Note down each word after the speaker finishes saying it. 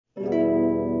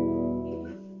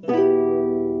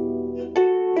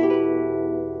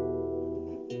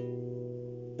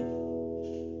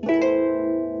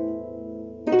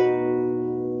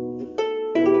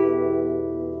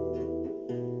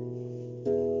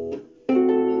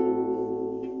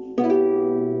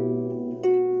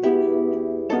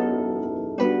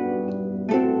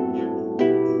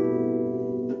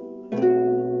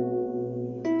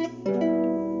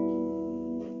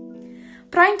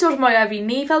dod mwyaf i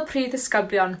ni fel prif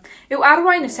ddisgyblion yw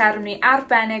arwain y seremoni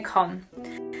arbennig hon.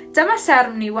 Dyma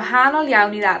seremoni wahanol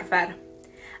iawn i'r arfer.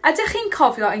 Ydych chi'n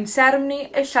cofio ein seremoni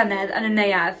y llynedd yn y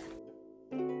neuadd?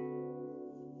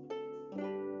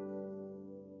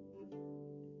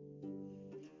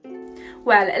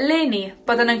 Wel, eleni,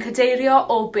 byddwn yn Gadeirio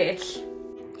o bell.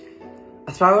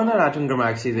 Athrawon yr adran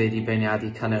Gymraeg sydd wedi beirniadu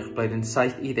cynnyrch blwyddyn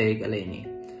 7-10 eleni,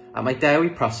 a mae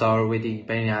Dewi Prosor wedi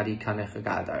beirniadu cynnyrch y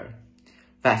Gadeirio.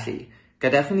 Felly,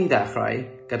 gadewch ni ddechrau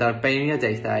gyda'r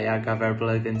beirniadaethau ar gyfer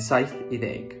blwyddyn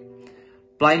 7-10.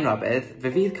 Blaen rybydd,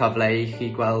 fe fydd cyfle i chi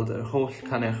gweld yr holl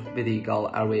cynnyrch buddigol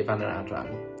ar wefan yr adran.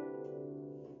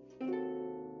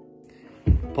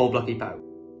 Pob lwc i bawb.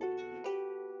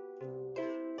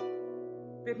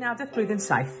 Beirniadaeth blwyddyn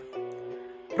 7.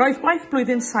 Roedd gwaith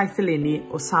blwyddyn 7 eleni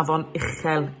o safon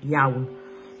uchel iawn.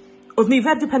 Oedd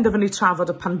nifer wedi penderfynu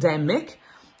trafod y pandemig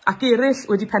ac eraill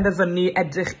wedi penderfynu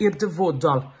edrych i'r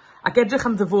dyfodol ac edrych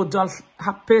am ddyfodol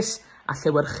hapus a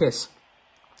llewyrchus.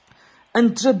 Yn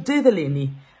drydydd eleni,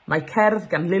 mae cerdd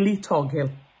gan Lili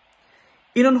Togil.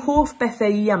 Un o'n hoff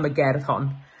bethau i am y gerdd hon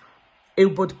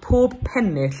yw bod pob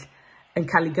pennill yn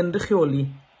cael ei gynrychioli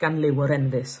gan liw o'r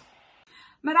enfys.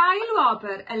 Mae'r ail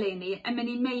wobr eleni yn mynd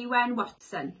i Meiwen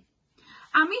Watson.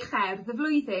 Am ei cherdd y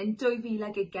flwyddyn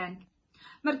 2020.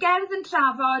 Mae'r gerdd yn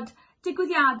trafod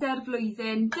digwyddiadau'r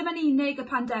flwyddyn, dim yn unig y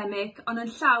pandemig, ond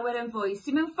yn llawer yn fwy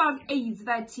sy'n mewn ffordd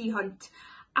eiddfed tu hwnt,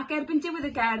 ac erbyn diwedd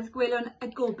y gerdd gwelwn y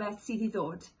gobeith sydd i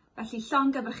ddod, felly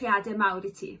llongyfarchiadau mawr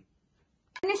i ti.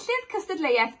 Enillydd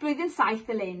cystadleuaeth blwyddyn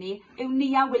 7 eleni yw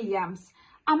Nia Williams.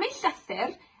 Am ei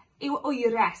llythyr yw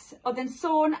Wyres, oedd yn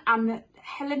sôn am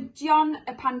helyntion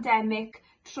y pandemig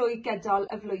trwy gydol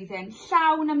y flwyddyn.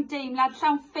 Llawn ymdeimlad,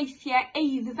 llawn ffeithiau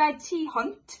eiddfed tu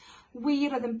hwnt,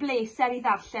 wir oedd yn bleser i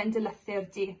ddarllen dy lythyr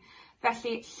di.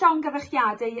 Felly,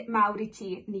 llongyfarchiadau mawr i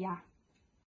ti, Nia.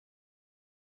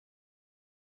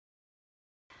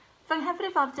 Fy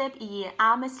nghyfrifoldeb i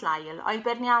am Islael oedd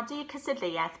beirniadu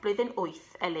cystadleuaeth blwyddyn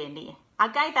 8 eleni, a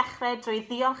gai ddechrau drwy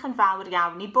ddiolch yn fawr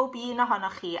iawn i bob un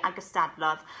ohonoch chi a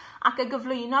gystadlodd ac y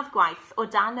gyflwynodd gwaith o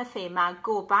dan y thema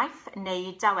gobaith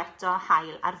neu daweto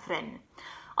hael ar fryn.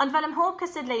 Ond fel ym mhob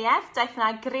cystadleuaeth, daeth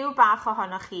yna griw bach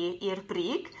ohonoch chi i'r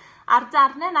brig, a'r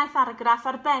darnau naeth argraff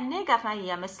arbennig arna i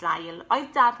am Islael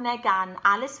oedd darnau gan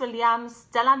Alice Williams,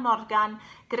 Dylan Morgan,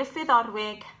 Griffith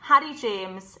Orwig, Harry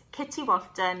James, Kitty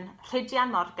Walton,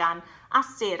 Rhydian Morgan a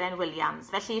Seren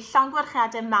Williams. Felly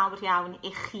llongyfarchiadau mawr iawn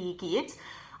i chi gyd.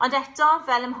 Ond eto,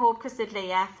 fel ym mhob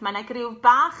cystadleuaeth, mae yna griw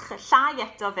bach, llai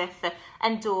eto fyth,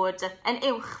 yn dod yn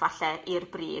uwch falle i'r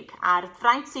brig. A'r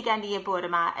fraint sydd gen i y bore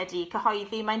yma ydy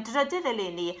cyhoeddi mae'n drydydd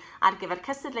eleni ar gyfer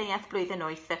cystadleuaeth blwyddyn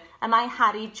 8, y mae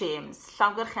Harry James.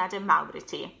 Llongyfarchiadau mawr i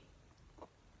ti.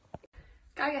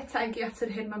 Gai ategu at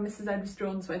yr hyn mae Mrs Edwards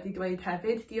Jones wedi dweud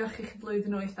hefyd. Diolch i chi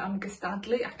blwyddyn 8 am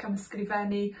gystadlu ac am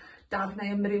ysgrifennu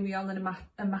darnau amrywiol yn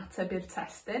ymateb i'r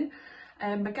testyn.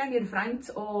 Mae gen i'r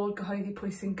fraint o gyhoeddi pwy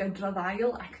sy'n gydrodd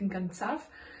ail ac yn gyntaf.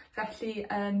 Felly,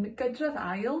 yn gydrodd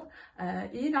ail,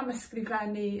 un am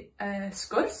ysgrifennu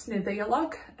sgwrs neu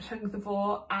ddeialog rhyngddo fo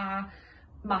a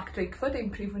Mark Drakeford,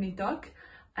 ein prif weinidog,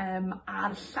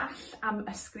 a'r llall am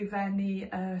ysgrifennu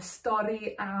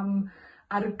stori am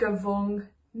argyfwng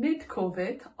nid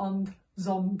Covid, ond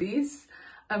zombies.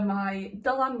 Y mae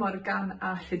Dylan Morgan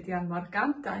a Rhydian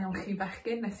Morgan, dau o'n chi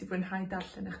fechgyn nes i fwynhau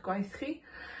darllen eich gwaith chi.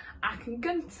 Ac yn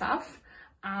gyntaf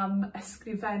am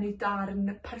ysgrifennu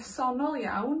darn personol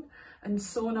iawn yn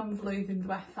sôn am flwyddyn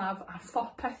ddiwethaf a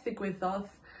phopeth ddigwyddodd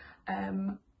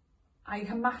a'i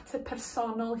hymateb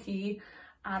personol hi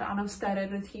a'r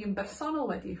anawsterau roedd hi yn bersonol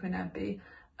wedi hwynebu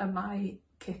y mae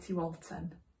Kitty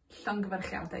Walton.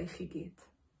 Llongyfarchiadau i chi gyd.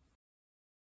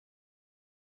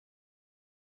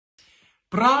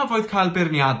 Braf oedd cael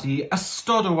beirniadu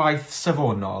ystod o waith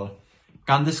safonol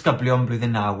gan ddisgyblion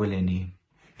blwyddyn 9 eleni.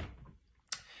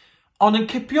 Ond yn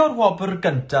cipio'r wobr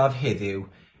gyntaf heddiw,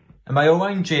 y mae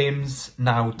Owain James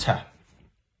 9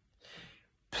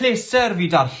 Pleser fi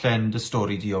darllen dy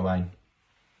stori di, Owain.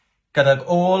 Gydag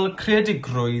ôl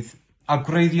creadigrwydd a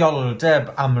gwreiddioldeb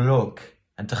amlwg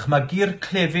yn dychmygu'r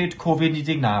clefyd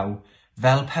Covid-19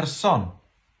 fel person.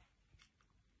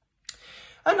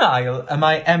 Yn ail, y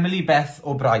mae Emily Beth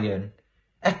O'Brien.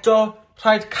 Eto,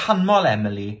 rhaid canmol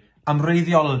Emily am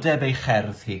wreiddioldeb ei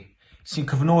cherdd hi, sy'n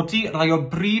cyfnodi rai o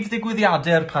brif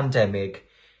ddigwyddiadau'r pandemig,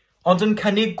 ond yn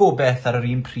cynnig gobeith ar yr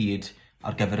un pryd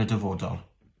ar gyfer y dyfodol.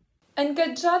 Yn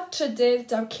gydrodd trydydd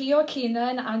daw Cio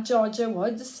Keenan a Georgia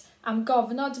Woods am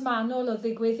gofnod manwl o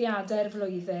ddigwyddiadau'r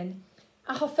flwyddyn,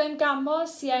 a hoffem gamo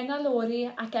Sienna Lori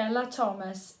ac Ella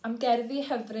Thomas am gerddi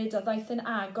hyfryd a ddaeth yn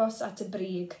agos at y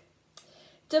brig.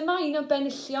 Dyma un o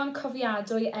benillion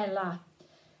cofiadwy Ela.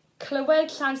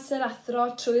 Clywed llais yr athro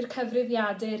trwy'r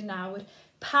cyfrifiadur nawr.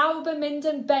 Pawb yn mynd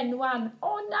yn benwan.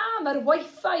 O na, mae'r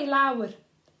wifi lawr.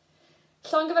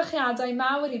 Llongyfarchiadau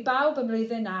mawr i bawb ym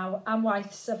mlwyddyn 9 am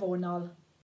waith safonol.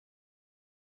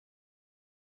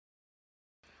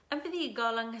 Yn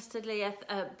fuddigol yng nghystadleuaeth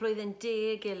blwyddyn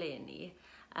 10 eleni,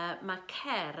 mae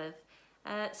cerdd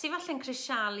sydd falle'n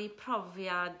crisialu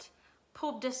profiad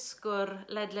pob dysgwr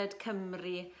ledled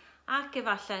Cymru ac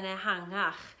efallai'n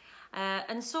ehangach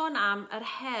yn sôn am yr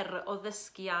her o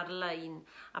ddysgu ar-lein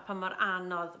a pa mor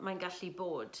anodd mae'n gallu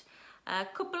bod.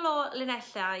 Cwbl o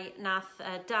linellau nath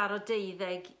daro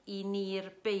deuddeg i ni'r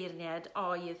beirniad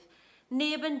oedd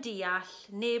neb yn deall,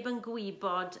 neb yn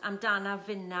gwybod amdana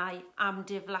finnau am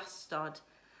diflastod,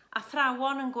 a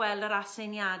thrawon yn gweld yr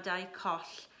aseiniadau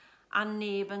coll a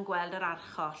neb yn gweld yr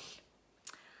archoll.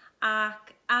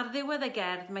 Ac ar ddiwedd y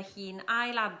gerdd mae hi'n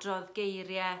ailadrodd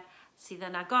geiriau sydd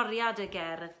yn agoriad y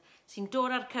gerdd, sy'n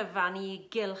dod ar cyfan i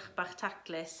gylch bach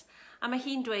taclus, a mae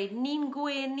hi'n dweud ni'n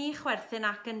gwenu chwerthin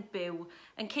ac yn byw,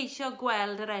 yn ceisio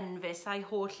gweld yr enfys a'i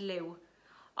holl liw.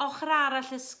 Ochr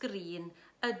arall y sgrin,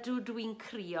 ydw dwi'n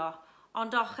crio,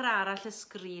 ond ochr arall y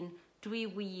sgrin, dwi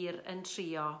wir yn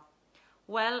trio.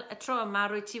 Wel, y tro yma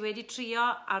rwy ti wedi trio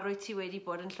a rwy ti wedi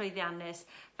bod yn llwyddiannus,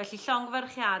 felly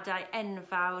llongfarchiadau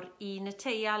enfawr i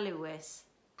Nateia Lewis.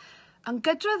 Yn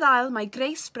gydrodd ail mae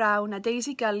Grace Brown a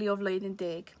Daisy Gully o flwyddyn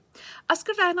 10.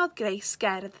 Ysgrifennodd Grace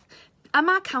gerdd,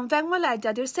 yma cawn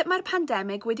fewnwelediad i'r sut mae'r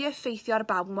pandemig wedi effeithio ar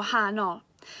bawb yn wahanol.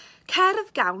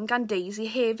 Cerdd gawn gan Daisy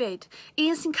hefyd,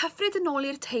 un sy'n cyffred yn ôl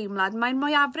i'r teimlad mae'n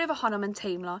mwyafrif ohonom yn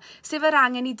teimlo, sef yr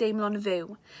angen i deimlo'n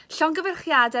fyw.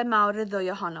 Llongyfarchiadau mawr y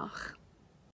ddwy ohonoch.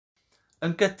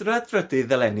 Yn gydrodd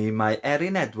drydydd eleni mae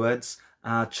Erin Edwards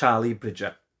a Charlie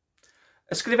Bridger.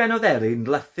 Ysgrifennodd Erin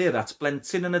lythyr at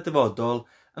blentyn yn y dyfodol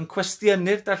yn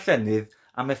cwestiynu'r darllenydd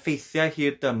am effeithiau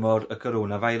hirdymor y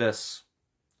coronavirus.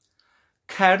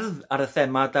 Cerdd ar y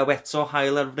thema daw eto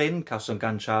hael ar fryn cawsom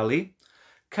gan Charlie.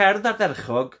 Cerdd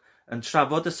ardderchog yn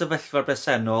trafod y sefyllfa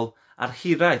bresennol a'r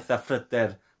hiraeth a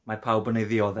phryder mae pawb yn ei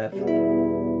ddioddef.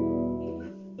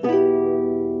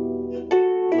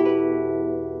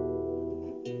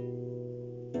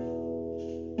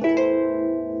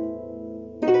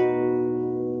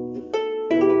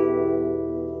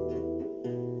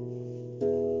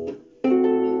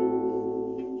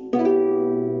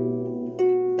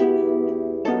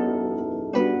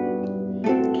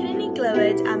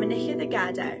 Am enillydd y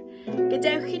Gadair,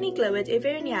 gadewch i ni glywed ei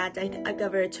feirniadaeth ar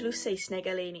gyfer y tlws Saesneg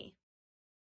eleni.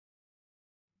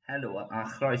 Helo a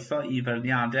chroeso i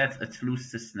feirniadaeth y tlws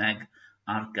Saesneg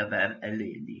ar gyfer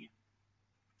eleni.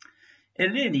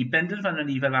 Eleni benderfynnon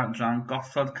ni fel adran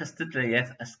gosod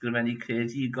cystadleuaeth ysgrifennu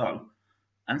creadigol,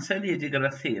 yn seiliedig ar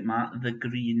y thema The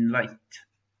Green Light.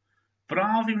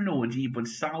 Braf i'w nodi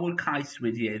bod sawl cais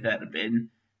wedi ei dderbyn,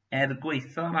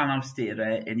 gweithio ar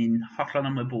anawsterau yn un hollol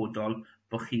ymwybodol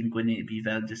bod chi'n gwynebu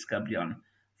fel disgyblion.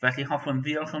 Felly hoffwn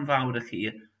ddiolch yn fawr i chi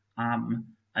am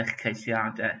eich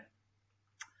ceisiadau.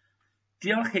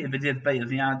 Diolch hefyd i'r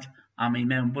beirniad am ei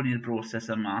mewnbwn i'r broses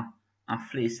yma, a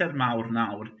phleser mawr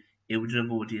nawr yw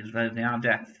drafodi'r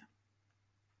feirniadaeth.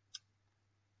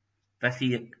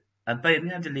 Felly, y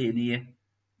beirniad eleni,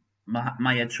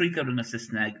 mae trwy gyfrwng y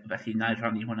Saesneg, felly na i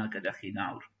rannu hwnna gyda chi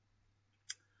nawr.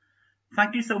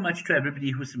 Thank you so much to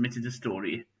everybody who submitted a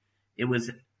story. It was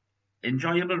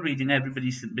enjoyable reading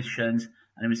everybody's submissions,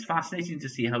 and it was fascinating to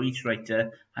see how each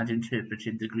writer had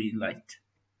interpreted the green light.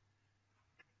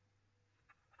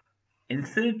 In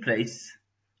third place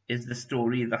is the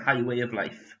story The Highway of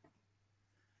Life.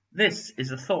 This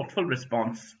is a thoughtful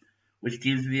response which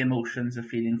deals with the emotions of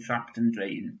feeling trapped and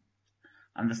drained,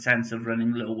 and the sense of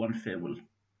running low on fuel.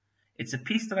 It's a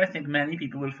piece that I think many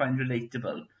people will find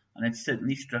relatable, and it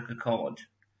certainly struck a chord.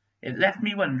 It left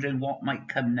me wondering what might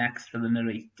come next for the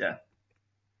narrator.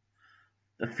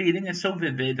 The feeling is so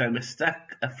vivid I was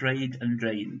stuck, afraid and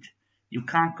drained. You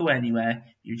can't go anywhere,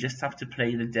 you just have to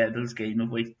play the devil's game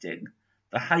of waiting.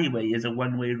 The highway is a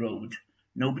one-way road.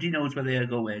 Nobody knows where they are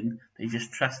going, they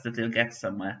just trust that they'll get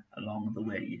somewhere along the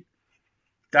way.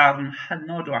 Darn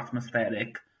hynod o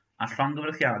atmospheric a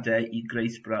llongyfarchiadau i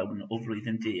Grace Brown o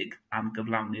flwyddyn 10 am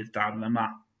gyflawni'r darn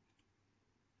yma.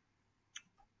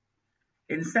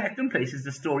 In second place is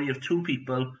the story of two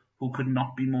people who could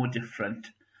not be more different,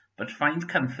 but find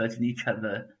comfort in each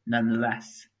other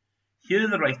nonetheless. Here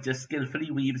the writer skillfully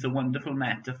weaves a wonderful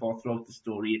metaphor throughout the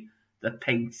story that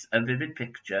paints a vivid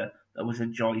picture that was a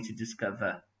joy to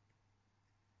discover.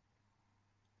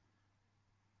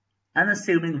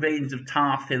 Unassuming veins of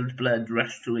tar-filled blood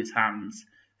rushed through his hands,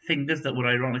 fingers that were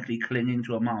ironically clinging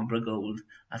to a Marlborough Gold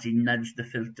as he nudged the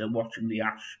filter, watching the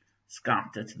ash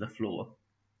scatter to the floor.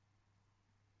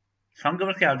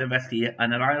 Llongyfarchiadau felly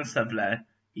yn yr ail safle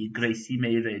I Gracie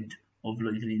Meirid o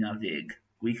flwyddyn 19.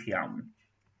 Gwych iawn.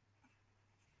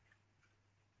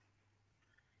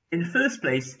 In first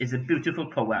place is a beautiful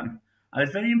poem. I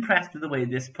was very impressed with the way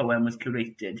this poem was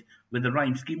curated, with the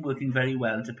rhyme scheme working very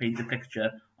well to paint a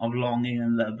picture of longing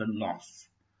and love and loss.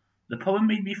 The poem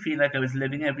made me feel like I was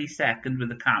living every second with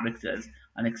the characters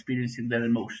and experiencing their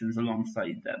emotions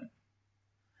alongside them.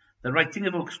 The writing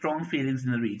evokes strong feelings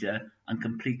in the reader and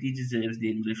completely deserves the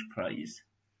English prize.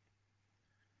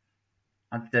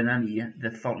 A dyna ni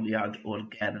ddetholiad o'r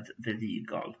gerdd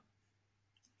fuddigol.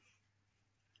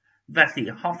 Felly,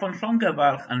 hoffwn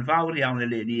llongyfarch yn fawr iawn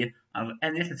eleni ar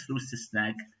ennill y tlws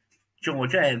Saesneg,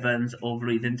 Georgia Evans o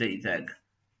flwyddyn 12.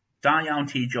 Da iawn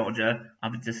ti, Georgia, a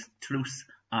bydd y tlws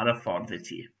ar y ffordd I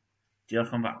ti.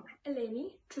 Diolch yn fawr. Eleni,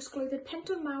 trosglwyddodd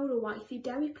pentwr mawr o waith I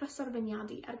dewi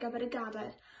prysarfyniadu ar gyfer y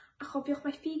gadair, a chofiwch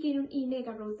mai ffug un nhw'n unig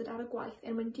ar roddod ar y gwaith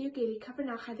er mwyn diogelu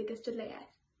cyfrinachaeth y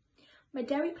gystadleuaeth. Mae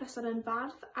Dewi Prysor yn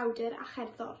fardd, awdur a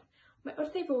cherddor. Mae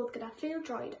wrth ei fodd gyda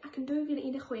phêl-droed ac yn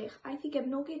 2016 aeth I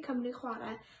gefnogi Cymru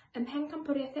chwarae ymhen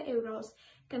campwriaethau Euros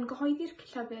gan gyhoeddi'r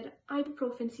llyfr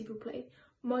Ibuprofen s'il vous plaît,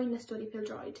 moyn ystod I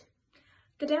pêl-droed.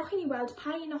 Gadewch I ni weld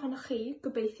pa un ohonoch chi,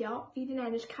 gobeithio, fydd yn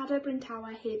ennill cadair Bryn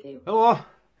Tawe heddiw. Helo,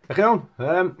 ych iawn.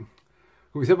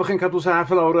 Gobeithio bod chi'n cadw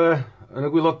saff lawr yn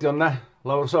y gwylodion na,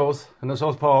 lawr south, yn y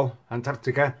South Pole,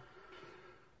 Antarctica.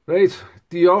 Reit,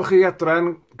 diolch I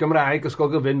adran Gymraeg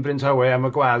Ysgol Gyfun Bryn Tawe am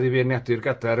y gwadd I feirniadu'r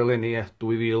gadair eleni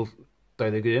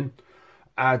 2021.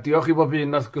 A diolch I bob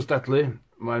un nath gystadlu.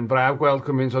 Mae'n braf gweld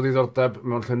cymaint o ddiddordeb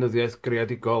mewn llenyddiaeth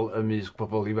greadigol ymysg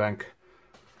pobl ifanc.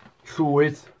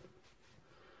 Llwyd,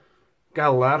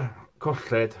 galar,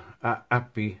 colled a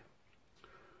abi.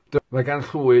 Mae gan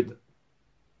Llwyd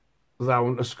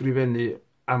ddawn ysgrifennu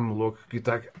amlwg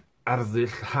gydag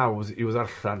arddull hawdd i'w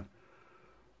ddarllen.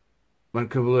 Mae'n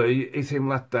cyfleu ei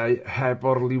theimladau heb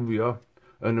orliwio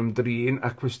yn ymdrin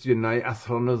â cwestiynau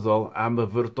athronyddol a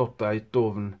myfyrdodau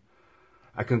dofn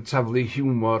ac yn taflu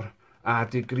hiwmor a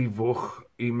digrifwch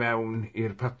I mewn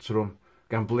i'r patrwm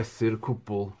gan blethu'r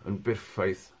cwbl yn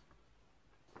berffaith.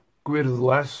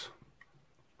 Gwyrddlas,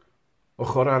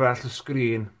 ochr arall y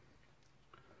sgrin,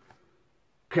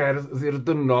 cerdd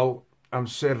ddirdynol,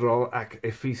 amserol ac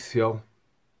effeithiol.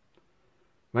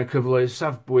 Mae'n cyfleu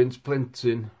safbwynt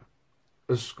plentyn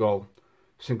ysgol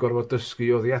sy'n gorfod dysgu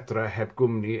o ddiadra heb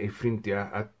gwmni ei ffrindiau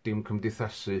a dim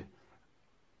cymdeithasu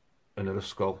yn yr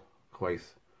ysgol chwaith.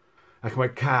 Ac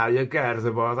mae cael y gerdd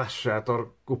efo addasiad o'r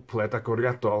gwpled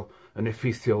agoriadol yn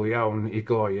effeithiol iawn I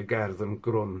gloi y gerdd yn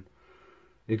grwn.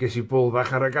 I ges I bwl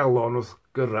fach ar y galon wrth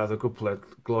gyrraedd y gwpled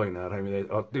gloi na, rhaid mi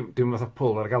ddweud. Dim fatha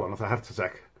pwl ar y galon, fatha heart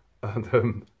attack. Ond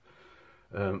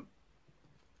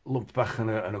lwmp bach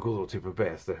yn y gwddw typ o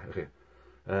beth, chi.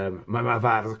 Mae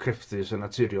fardd crefftus yn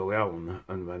naturiol iawn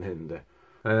yn fan hyn.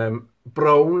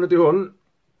 Brown ydy hwn.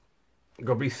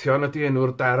 Gobeithio ydy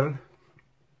enw'r darn.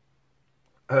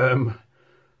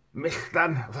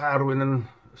 Melldan, dda rwy'n yn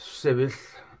sefyll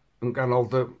yn ganol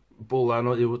dy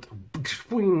bwlan o uwd.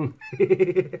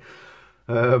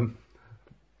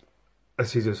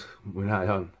 Ys I jyst mwynhau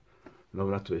hon.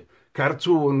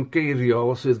 Cartŵn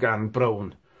geiriol sydd gan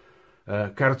Brown.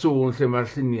 Cartŵn lle mae'r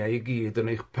lluniau I gyd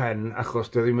yn eich pen achos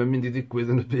dio ddim yn mynd I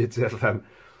ddigwydd yn y byd allan.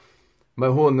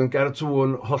 Mae hwn yn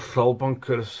cartŵn hollol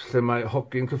bonkers lle mae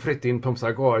hogyn cyffredin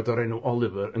 15 oed o'r enw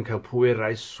Oliver yn cael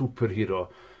pwerau superhero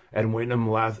mwyn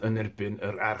ymladd yn erbyn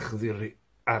yr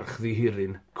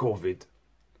archddihirin Covid.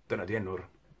 Dyna di enw'r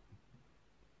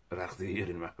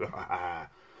archddihirin yma.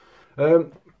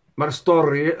 Mae'r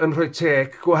stori yn rhoi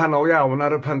teg gwahanol iawn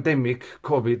ar y pandemig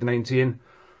Covid-19.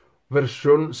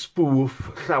 Fersiwn spoof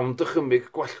llawn dychymyg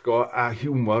gwallgo a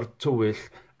hiwmor tywyll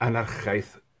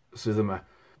anarchaeth sydd yma.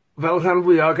 Fel rhan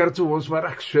fwyaf o cartŵns, mae'r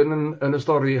action yn y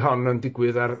stori hon yn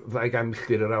digwydd ar 200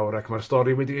 milltir yr awr ac mae'r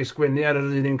stori wedi ei sgwennu ar yr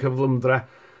un cyflymdra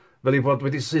fel I bod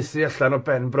wedi sythu allan o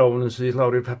Ben Brown yn syth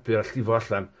lawr i'r papur a llifo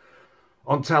allan.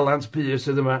 Ond talant pyr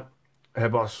sydd yma,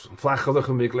 heb os, fflach o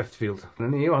ddychymyg left field. Na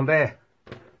ni, o'n de.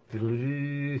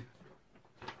 Dim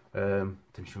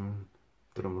siwn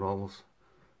drum rolls.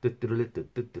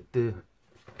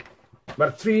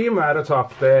 Mae'r tri yma ar y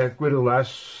top,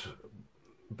 Gwyrlas,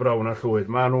 Brown a Llwyd.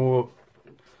 Mae nhw...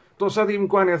 Does a ddim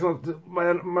gwahaniaeth,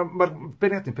 mae'r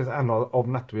beirniadu'n peth anodd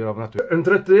ofnadwy. Yn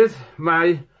drydydd,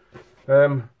 mae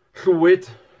Llwyd,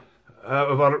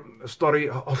 efo'r stori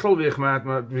hollol fych yma,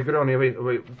 fi gyroni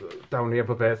efo dawni a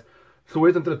popeth.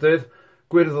 Llwyd yn drydydd,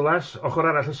 Gwyrddlas, ochr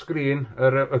arall y sgrin,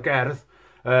 y gerdd,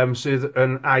 sydd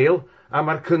yn ail, a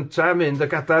mae'r cyntaf yn mynd, y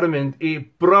gadar yn mynd i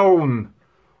brown.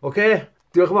 Oce?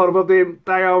 Diolch yn fawr bob dim,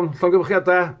 da iawn,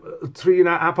 llongyflchiadau,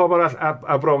 Trina a pob arall,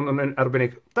 a brown yn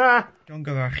arbennig. Da!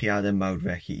 Llongyfarchiadau mawr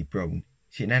felly i brown,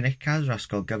 sy'n ennill cadw'r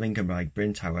ysgol gyfun Gymraeg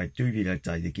Bryn Tawe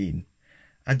 2021.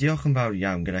 A diolch yn fawr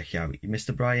iawn gyda llaw i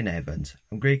Mr Brian Evans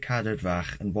am greu cadw'r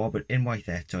fach yn wobr unwaith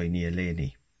eto i ni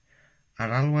eleni.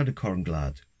 Ar alwad y corn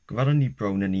glad, gofynon ni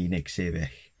brown yn unig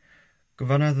sefyll.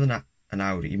 Gofynodd yn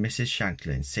awr i Mrs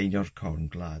Shanklin seinio'r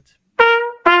corn glad.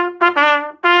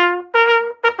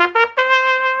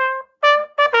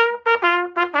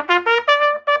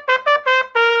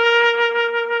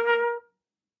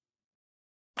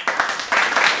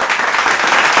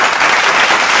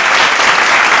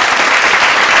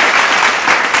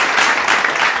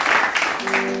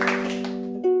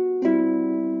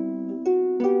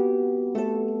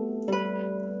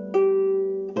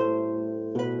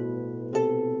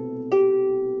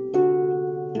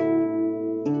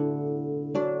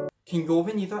 Cyn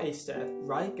gofyn iddo eistedd,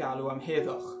 rhaid galw am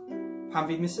heddwch. Pan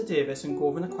fydd Mr Davies yn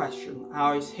gofyn y cwestiwn a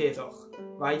oes heddwch,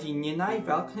 rhaid i ninnau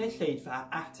fel cynulleidfa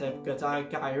ateb gyda'r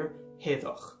gair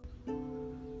heddwch.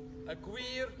 Y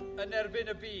gwir yn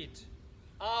erbyn y byd,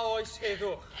 a oes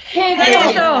heddwch.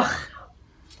 Heddwch!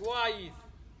 Gwaith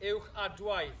uwch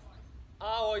adwaith,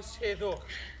 a oes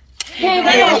heddwch.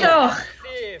 Heddwch!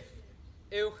 Llef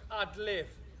uwch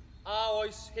adlif, a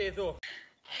oes heddwch.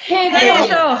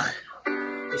 Heddwch!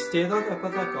 Eisteddodd y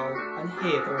byddygol yn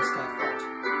hedd o'r Eisteddfod.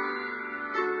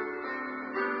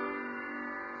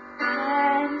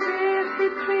 Endir chi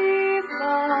prif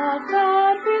ffordd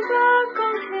ar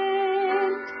fyddygol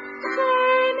hynt,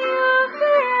 seiniwch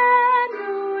i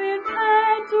enw i'r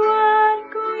pedwar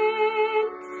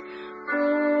gwynt.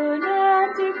 Hwna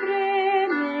dy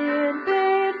brenin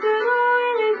byrdd yr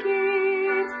oer i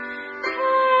gyd,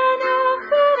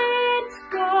 cenwch yr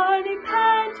utgol i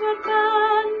pedwar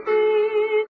ban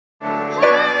byd.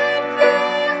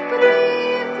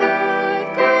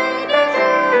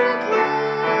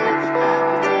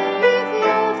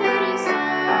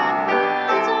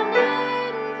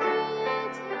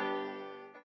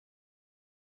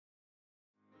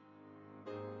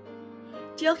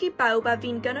 Diolch i bawb a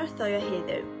fi'n gynorthwyo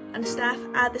heddiw, yn staff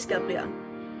a ddisgyblion.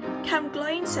 Cam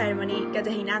gloi'n seremoni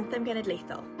gyda hi'n anthem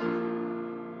genedlaethol.